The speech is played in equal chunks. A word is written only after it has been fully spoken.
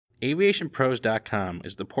AviationPros.com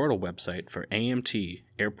is the portal website for AMT,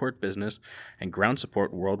 Airport Business, and Ground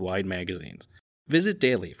Support Worldwide magazines. Visit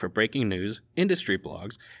daily for breaking news, industry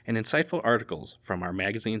blogs, and insightful articles from our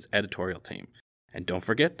magazine's editorial team. And don't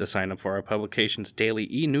forget to sign up for our publication's daily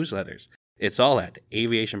e-newsletters. It's all at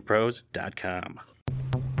AviationPros.com.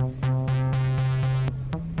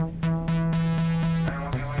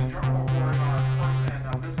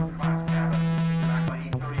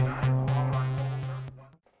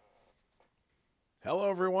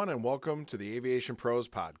 Hello, everyone, and welcome to the Aviation Pros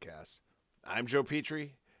podcast. I'm Joe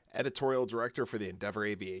Petrie, Editorial Director for the Endeavor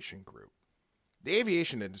Aviation Group. The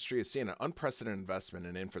aviation industry is seeing an unprecedented investment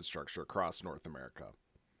in infrastructure across North America.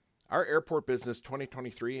 Our Airport Business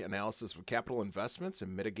 2023 analysis of capital investments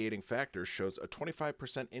and mitigating factors shows a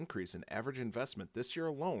 25% increase in average investment this year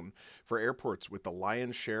alone for airports, with the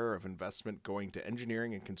lion's share of investment going to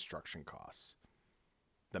engineering and construction costs.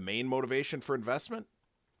 The main motivation for investment?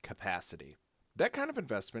 Capacity. That kind of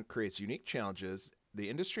investment creates unique challenges the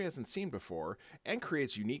industry hasn't seen before and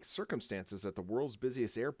creates unique circumstances at the world's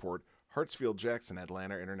busiest airport, Hartsfield-Jackson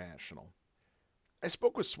Atlanta International. I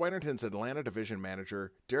spoke with Swinerton's Atlanta Division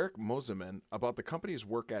Manager, Derek Moseman, about the company's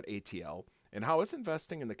work at ATL and how it's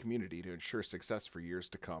investing in the community to ensure success for years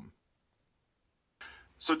to come.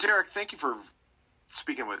 So, Derek, thank you for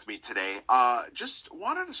speaking with me today. Just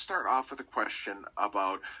wanted to start off with a question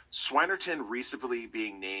about Swinerton recently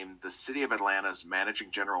being named the City of Atlanta's managing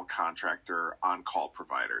general contractor on call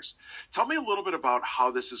providers. Tell me a little bit about how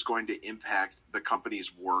this is going to impact the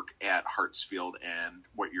company's work at Hartsfield and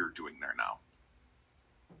what you're doing there now.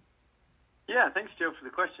 Yeah, thanks, Joe, for the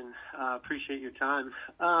question. Appreciate your time.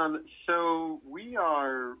 So we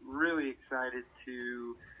are really excited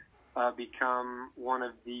to become one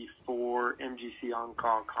of the 4 MGC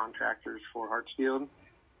on-call contractors for Hartsfield.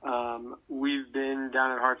 We've been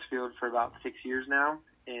down at Hartsfield for about 6 years now,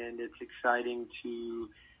 and it's exciting to,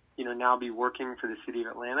 now be working for the City of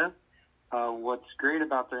Atlanta. What's great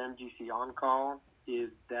about the MGC on-call is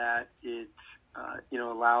that it,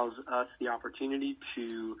 allows us the opportunity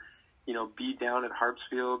to, be down at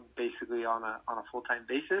Hartsfield basically on a full-time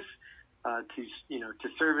basis, to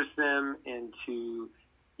service them and to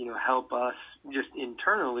help us just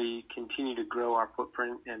internally continue to grow our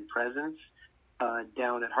footprint and presence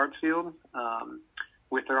down at Hartsfield.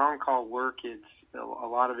 With their on-call work, it's a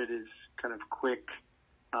lot of it is kind of quick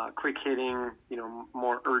hitting,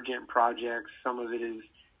 more urgent projects. Some of it is,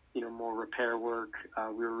 more repair work.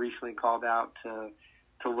 We were recently called out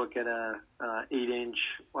to look at a 8-inch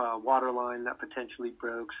water line that potentially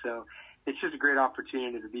broke. So it's just a great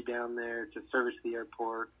opportunity to be down there to service the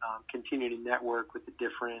airport, continue to network with the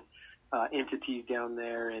different entities down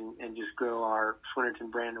there and just grow our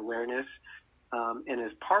Swinerton brand awareness. And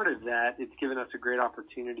as part of that, it's given us a great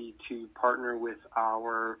opportunity to partner with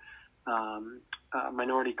our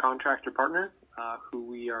minority contractor partner, who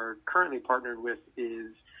we are currently partnered with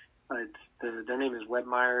their name is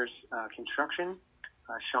Webmeyers Construction.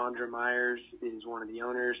 Chandra Myers is one of the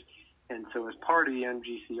owners. And so as part of the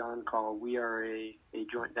MGC on-call, we are a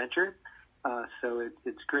joint venture. So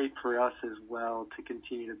it's great for us as well to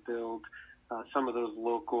continue to build some of those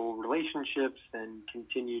local relationships and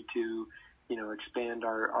continue to, expand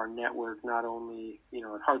our network, not only, at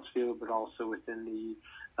Hartsfield, but also within the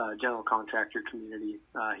general contractor community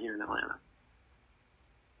here in Atlanta.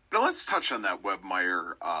 Now let's touch on that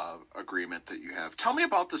Webmeyer agreement that you have. Tell me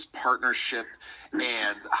about this partnership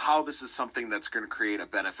and how this is something that's going to create a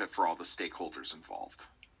benefit for all the stakeholders involved.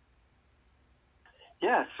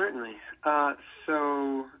 Yeah, certainly.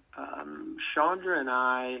 So Chandra and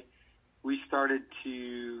I, we started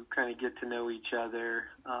to kind of get to know each other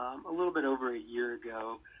a little bit over a year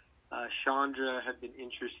ago. Chandra had been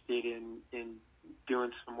interested in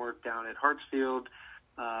doing some work down at Hartsfield.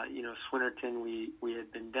 Swinerton, we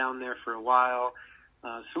had been down there for a while.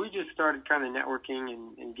 So we just started kind of networking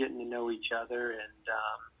and getting to know each other. And,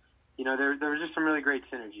 there was just some really great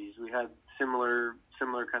synergies. We had similar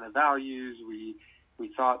kind of values. We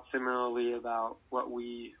thought similarly about what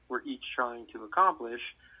we were each trying to accomplish.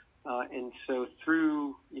 And so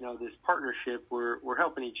through, this partnership, we're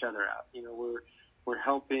helping each other out. We're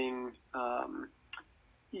helping,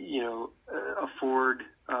 afford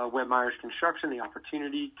Webmeyers Construction the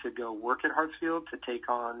opportunity to go work at Hartsfield to take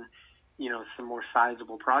on, some more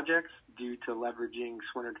sizable projects due to leveraging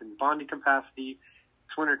Swinerton's bonding capacity.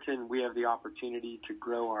 Swinerton, we have the opportunity to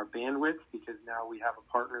grow our bandwidth because now we have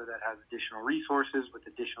a partner that has additional resources with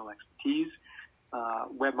additional expertise.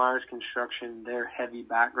 Webmeyers Construction, their heavy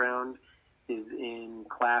background is in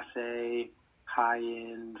Class A,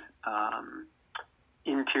 high-end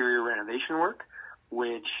interior renovation work,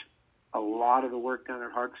 which A lot of the work down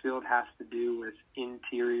at Hartsfield has to do with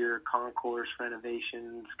interior concourse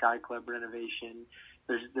renovation, Sky Club renovation.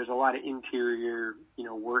 There's a lot of interior,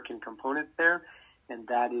 work and components there, and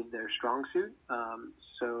that is their strong suit.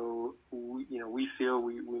 So we feel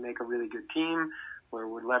we make a really good team where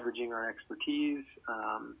we're leveraging our expertise,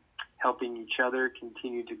 helping each other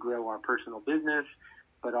continue to grow our personal business,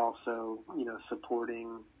 but also,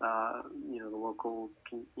 supporting, the local,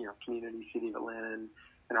 community, city of Atlanta and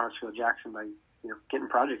Hartsfield Jackson by, getting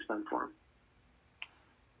projects done for them.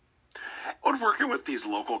 When working with these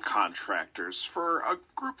local contractors for a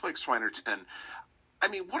group like Swinerton,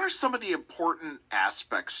 what are some of the important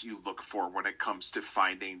aspects you look for when it comes to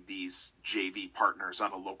finding these JV partners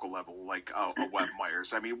on a local level, like a Webb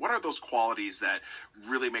Myers? What are those qualities that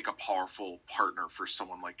really make a powerful partner for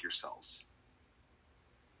someone like yourselves?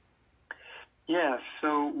 Yeah,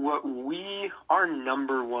 so our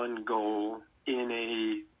number one goal in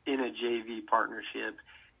a JV partnership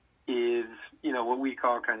is, what we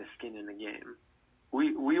call kind of skin in the game.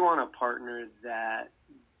 We want a partner that,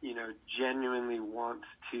 genuinely wants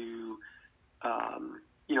to,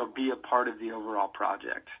 be a part of the overall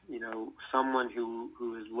project. Someone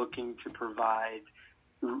who is looking to provide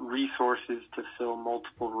resources to fill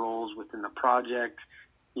multiple roles within the project,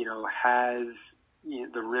 has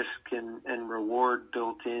the risk and reward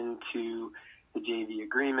built into the JV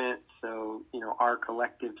agreement. So, our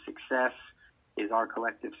collective success is our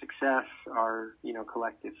collective success. Our,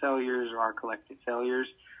 collective failures are our collective failures.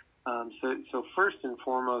 So first and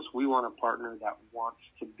foremost, we want a partner that wants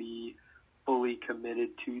to be fully committed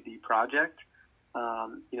to the project.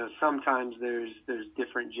 Sometimes there's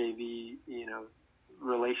different JV,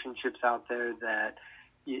 relationships out there that,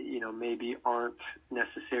 maybe aren't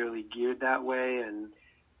necessarily geared that way and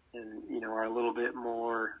are a little bit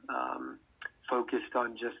more, focused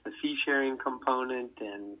on just the fee sharing component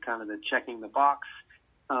and kind of the checking the box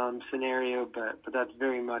scenario, but that's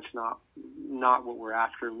very much not what we're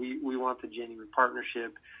after. We want the genuine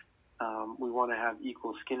partnership. We want to have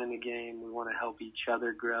equal skin in the game. We want to help each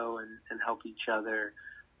other grow and help each other,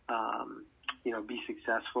 be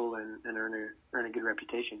successful and earn a good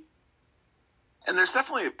reputation. And there's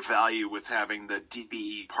definitely a value with having the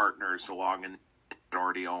DBE partners along in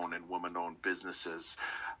minority-owned and women-owned businesses.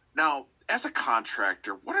 Now, as a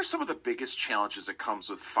contractor, what are some of the biggest challenges that comes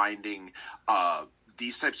with finding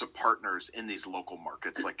these types of partners in these local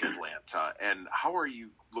markets like Atlanta, and how are you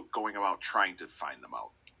going about trying to find them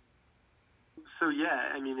out? So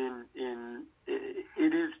yeah,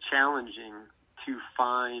 it is challenging to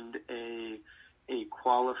find a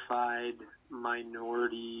qualified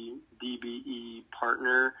minority DBE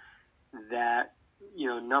partner that,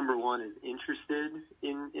 number one, is interested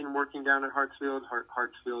in working down at Hartsfield.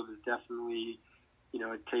 Hartsfield is definitely,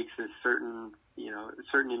 it takes a certain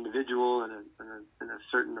individual and a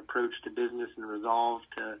certain approach to business and resolve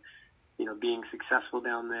to, being successful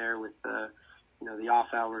down there with the off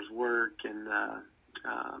hours work and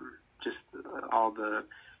just all the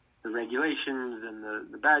regulations and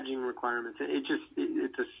the badging requirements.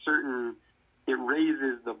 It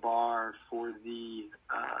raises the bar for the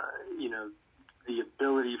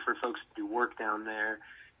ability for folks to do work down there.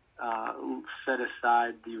 Set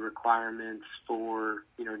aside the requirements for,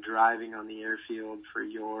 driving on the airfield for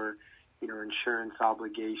your, insurance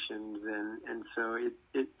obligations. And so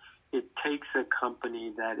it takes a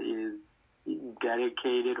company that is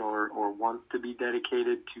dedicated or wants to be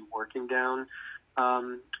dedicated to working down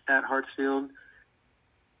at Hartsfield.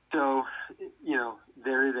 So,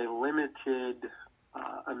 there is a limited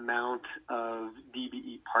amount of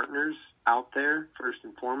DBE partners out there, first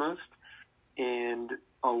and foremost. And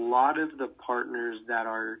a lot of the partners that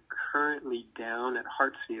are currently down at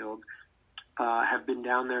Hartsfield have been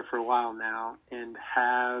down there for a while now and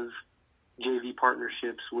have JV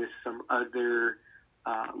partnerships with some other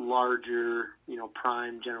larger,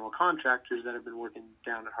 prime general contractors that have been working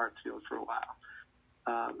down at Hartsfield for a while.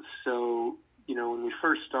 So, when we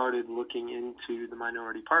first started looking into the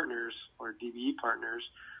minority partners or DBE partners,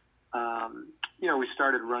 we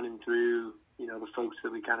started running through, the folks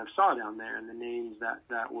that we kind of saw down there and the names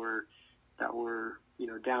that were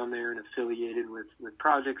down there and affiliated with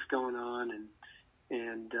projects going on.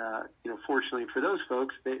 And fortunately for those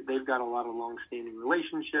folks, they've got a lot of long-standing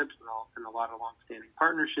relationships and a lot of long-standing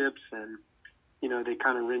partnerships, and, they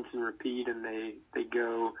kind of rinse and repeat, and they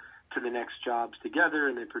go to the next jobs together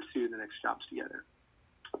and they pursue the next jobs together.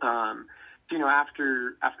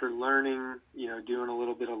 After learning, doing a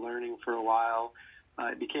little bit of learning for a while,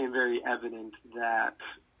 it became very evident that,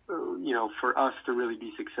 for us to really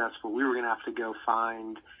be successful, we were going to have to go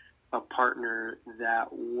find a partner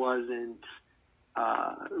that wasn't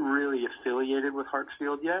really affiliated with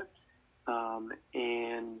Hartsfield yet,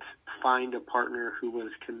 and find a partner who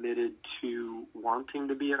was committed to wanting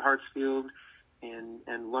to be at Hartsfield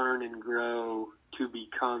and learn and grow to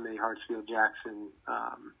become a Hartsfield-Jackson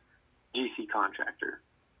GC contractor.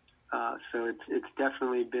 So it's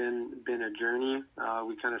definitely been a journey.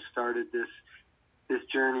 We kind of started this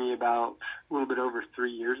journey about a little bit over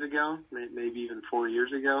 3 years ago, maybe even 4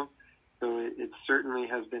 years ago. So it certainly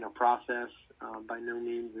has been a process. By no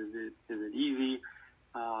means is it easy,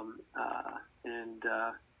 but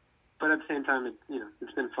at the same time,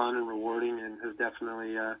 it's been fun and rewarding, and has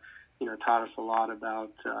definitely taught us a lot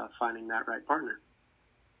about finding that right partner.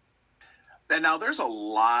 And now there's a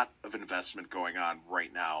lot of investment going on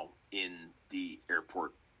right now in the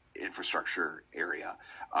airport infrastructure area.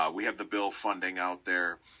 We have the bill funding out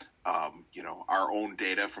there. Our own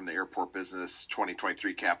data from the Airport Business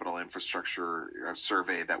 2023 Capital Infrastructure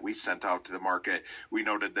Survey that we sent out to the market, we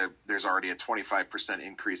noted that there's already a 25%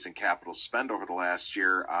 increase in capital spend over the last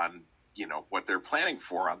year on, what they're planning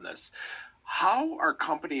for on this. How are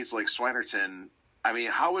companies like Swinerton,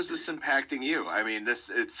 how is this impacting you?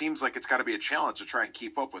 It seems like it's got to be a challenge to try and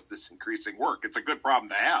keep up with this increasing work. It's a good problem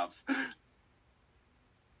to have.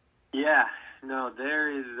 Yeah, no, there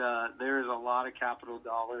is a lot of capital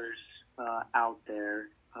dollars out there.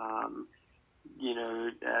 At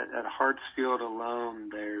Hartsfield alone,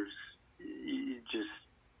 there's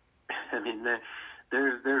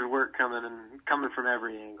work coming from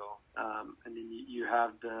every angle. You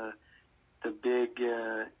have the big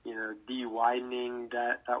D widening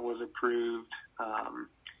that was approved.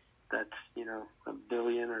 That's $1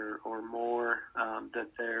 billion or more that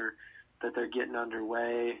they're getting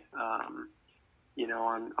underway.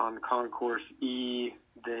 On Concourse E,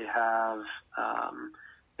 they have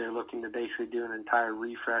they're looking to basically do an entire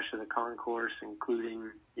refresh of the concourse,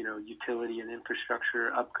 including utility and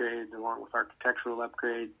infrastructure upgrades along with architectural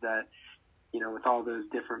upgrades that with all those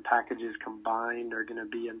different packages combined are going to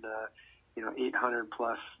be in the 800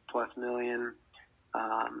 plus million.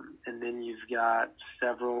 And then you've got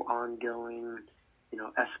several ongoing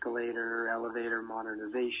escalator, elevator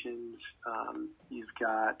modernizations. You've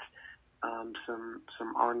got some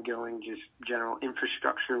ongoing just general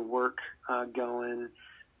infrastructure work going.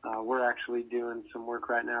 We're actually doing some work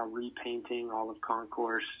right now repainting all of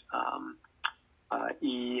Concourse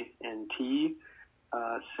E and T.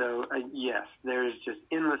 Yes, there's just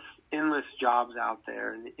endless jobs out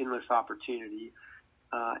there and endless opportunity.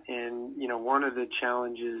 And one of the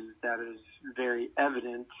challenges that is very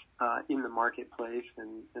evident in the marketplace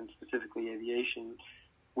and specifically aviation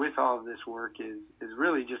with all of this work is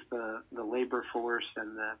really just the labor force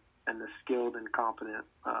and the skilled and competent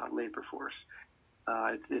labor force.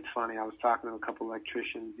 It's funny. I was talking to a couple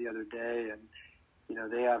electricians the other day, and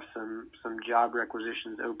they have some job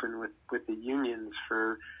requisitions open with the unions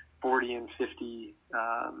for 40 and 50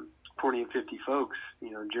 folks,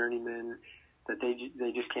 journeymen that they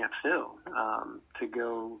just can't fill to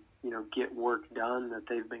go get work done that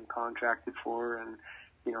they've been contracted for and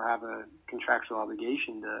have a contractual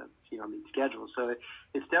obligation to meet schedules. So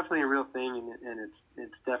it's definitely a real thing, and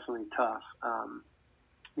it's definitely tough.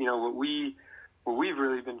 What we've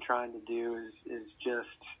really been trying to do is just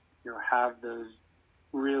have those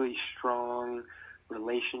really strong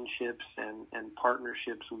relationships and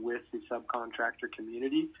partnerships with the subcontractor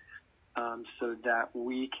community, so that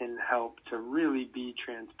we can help to really be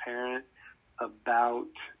transparent about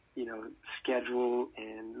schedule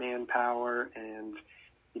and manpower and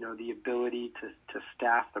the ability to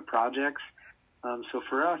staff the projects. So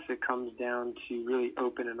for us, it comes down to really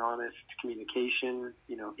open and honest communication,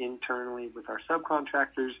 internally with our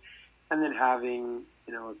subcontractors, and then having,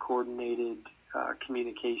 a coordinated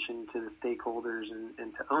communication to the stakeholders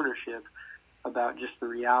and to ownership about just the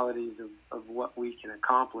realities of what we can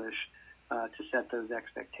accomplish to set those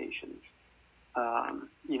expectations.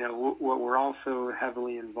 What we're also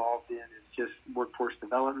heavily involved in is just workforce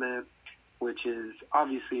development, which is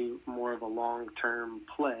obviously more of a long-term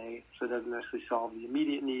play, so it doesn't necessarily solve the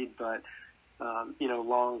immediate need, but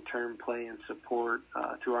long-term play and support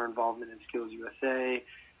through our involvement in Skills USA,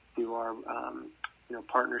 through our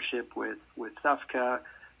partnership with SUFCA.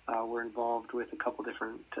 We're involved with a couple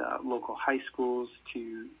different local high schools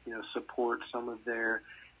to support some of their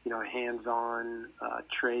hands-on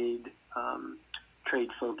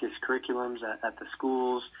trade-focused curriculums at the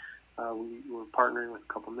schools. We're partnering with a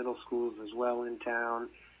couple middle schools as well in town.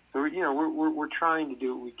 So we're trying to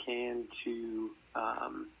do what we can to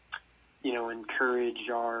encourage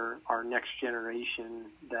our next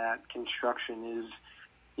generation that construction is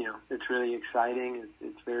it's really exciting.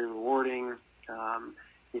 It's very rewarding.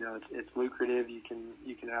 it's lucrative. You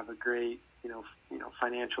can have a great,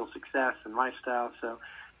 financial success and lifestyle. So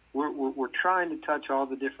we're trying to touch all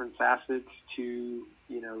the different facets to,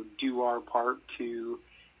 do our part to,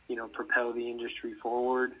 propel the industry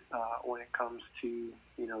forward when it comes to,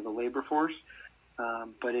 the labor force.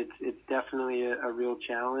 But it's definitely a real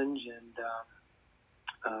challenge,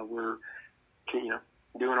 and we're,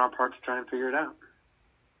 doing our part to try and figure it out.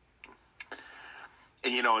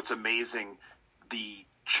 And, it's amazing the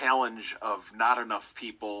challenge of not enough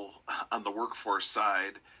people on the workforce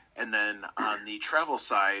side, and then on the travel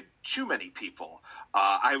side, too many people.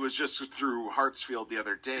 I was just through Hartsfield the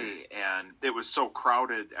other day, and it was so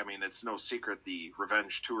crowded. I mean, it's no secret, the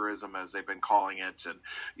revenge tourism, as they've been calling it, and,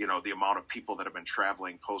 the amount of people that have been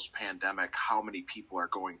traveling post-pandemic, how many people are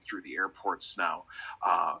going through the airports now.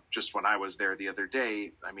 Just when I was there the other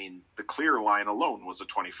day, I mean, the Clear line alone was a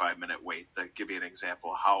 25-minute wait. To give you an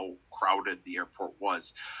example how crowded the airport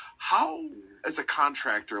was. How, as a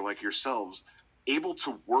contractor like yourselves, able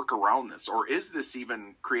to work around this, or is this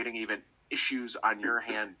even creating even issues on your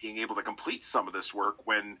hand being able to complete some of this work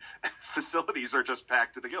when facilities are just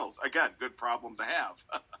packed to the gills? Again, good problem to have.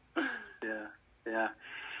 Yeah.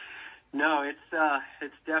 No,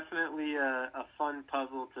 it's definitely a fun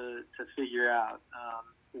puzzle to figure out.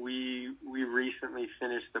 We recently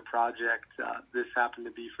finished the project. This happened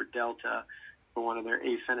to be for Delta, for one of their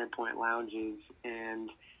A Center Point lounges, and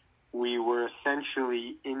we were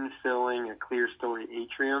essentially infilling a clear-story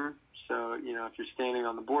atrium. So, if you're standing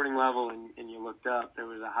on the boarding level and you looked up, there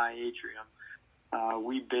was a high atrium.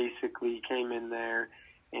 We basically came in there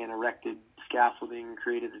and erected scaffolding,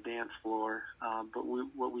 created a dance floor. But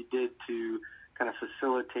what we did to kind of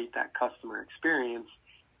facilitate that customer experience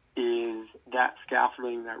is that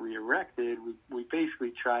scaffolding that we erected, we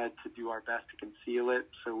basically tried to do our best to conceal it.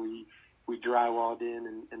 So we drywalled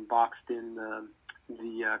in and boxed in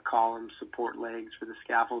the column support legs for the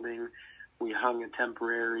scaffolding. We hung a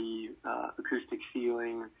temporary acoustic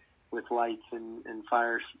ceiling with lights and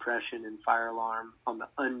fire suppression and fire alarm on the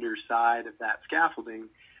underside of that scaffolding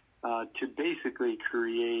to basically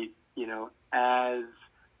create, as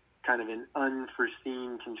kind of an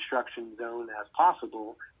unforeseen construction zone as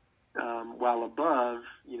possible. While above,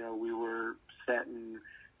 we were setting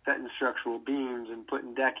structural beams and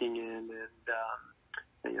putting decking in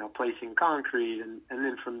and placing concrete, and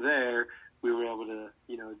then from there we were able to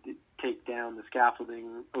take down the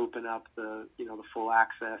scaffolding, open up the the full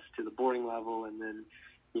access to the boarding level, and then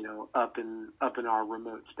up in our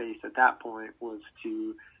remote space at that point was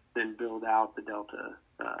to then build out the Delta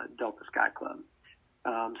Sky Club.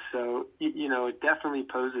 So it definitely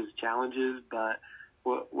poses challenges, but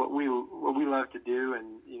what we love to do,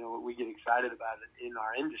 and what we get excited about in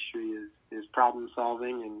our industry is problem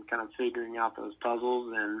solving and kind of figuring out those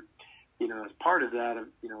puzzles. And as part of that,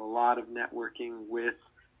 a lot of networking with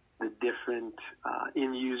the different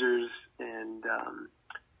end users and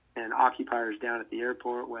occupiers down at the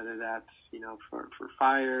airport, whether that's for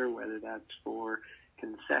fire, whether that's for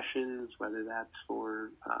concessions, whether that's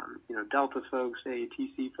for Delta folks,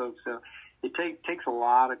 AATC folks. So it takes a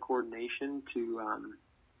lot of coordination to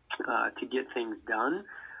get things done.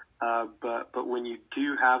 But when you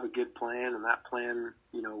do have a good plan and that plan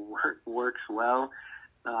works well,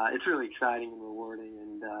 it's really exciting and rewarding,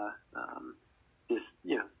 and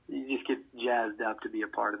you just get jazzed up to be a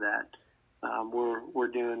part of that. We're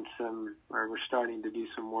starting to do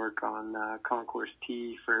some work on Concourse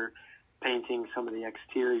T for painting some of the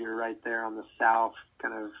exterior right there on the south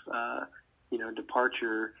kind of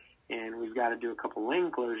departure, and we've got to do a couple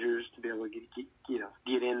lane closures to be able to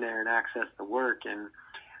get in there and access the work. And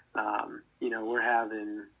we're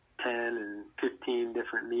having 10 and 15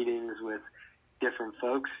 different meetings with different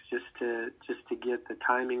folks just to get the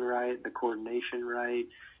timing right, the coordination right,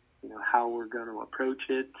 how we're going to approach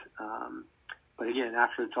it. But again,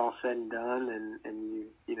 after it's all said and done, and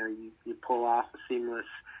you pull off a seamless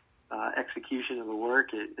execution of the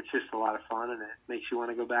work, it's just a lot of fun, and it makes you want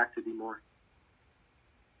to go back to do more.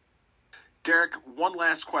 Derek, one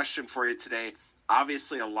last question for you today.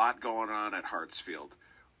 Obviously, a lot going on at Hartsfield.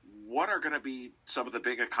 What are going to be some of the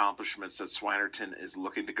big accomplishments that Swinerton is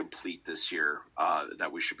looking to complete this year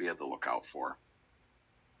that we should be able to look out for?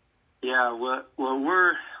 Yeah, well,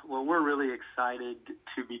 we're really excited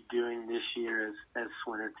to be doing this year as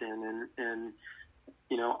Swinerton, and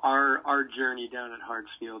our journey down at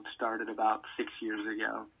Hartsfield started about 6 years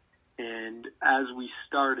ago. And as we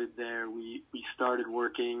started there, we started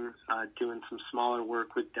working, doing some smaller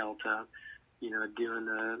work with Delta, doing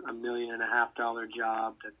a $1.5 million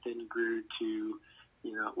job that then grew to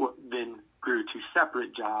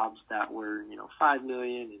separate jobs that were, $5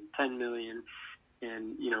 million and $10 million.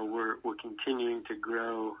 and we're continuing to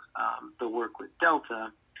grow the work with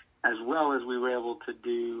Delta, as well as we were able to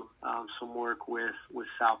do some work with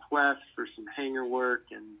Southwest for some hangar work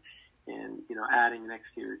and adding an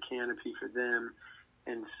exterior canopy for them.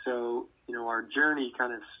 And so, our journey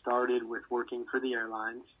kind of started with working for the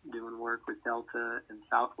airlines, doing work with Delta and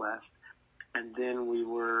Southwest. And then we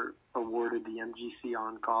were awarded the MGC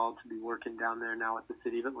on-call to be working down there now at the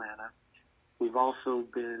City of Atlanta. We've also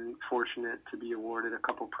been fortunate to be awarded a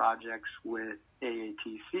couple projects with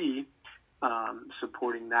AATC,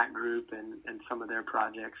 supporting that group and some of their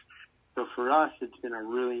projects. So for us, it's been a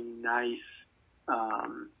really nice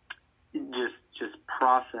just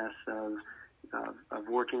process of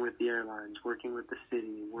working with the airlines, working with the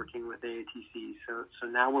city, working with AATC. So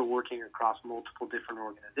now we're working across multiple different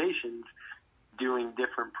organizations, doing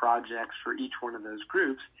different projects for each one of those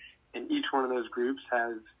groups, and each one of those groups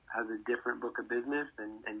has a different book of business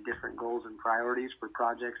and different goals and priorities for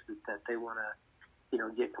projects that they want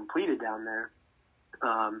to get completed down there.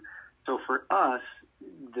 So for us,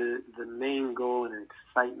 the main goal and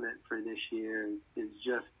excitement for this year is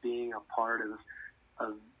just being a part of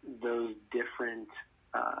those different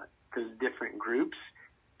groups,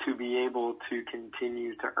 to be able to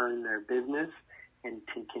continue to earn their business and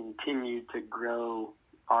to continue to grow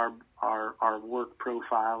our work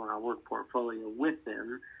profile and our work portfolio with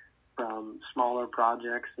them, from smaller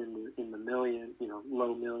projects in the million,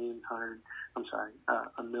 low millions,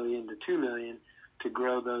 $1 million to $2 million, to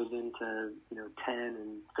grow those into $10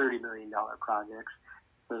 and $30 million projects,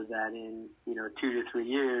 so that in 2 to 3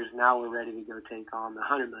 years, now we're ready to go take on the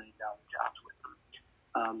 $100 million jobs with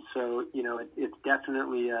them. So it's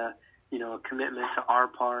definitely a commitment to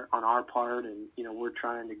on our part, and we're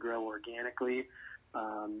trying to grow organically,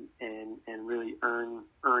 and really earn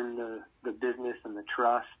the business and the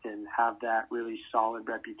trust, and have that really solid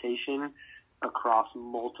reputation across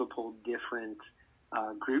multiple different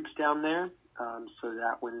groups down there, so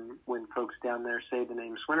that when folks down there say the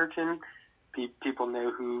name Swinnerton, people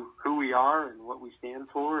know who we are and what we stand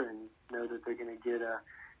for, and know that they're going to get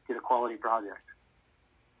a quality project.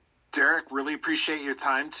 Derek, really appreciate your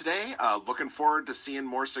time today. Looking forward to seeing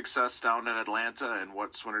more success down in Atlanta and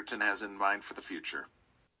what Swinnerton has in mind for the future.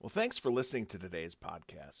 Well, thanks for listening to today's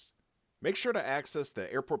podcast. Make sure to access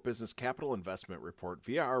the Airport Business Capital Investment Report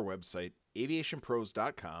via our website,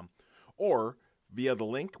 AviationPros.com, or via the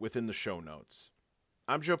link within the show notes.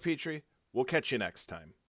 I'm Joe Petrie. We'll catch you next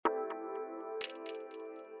time.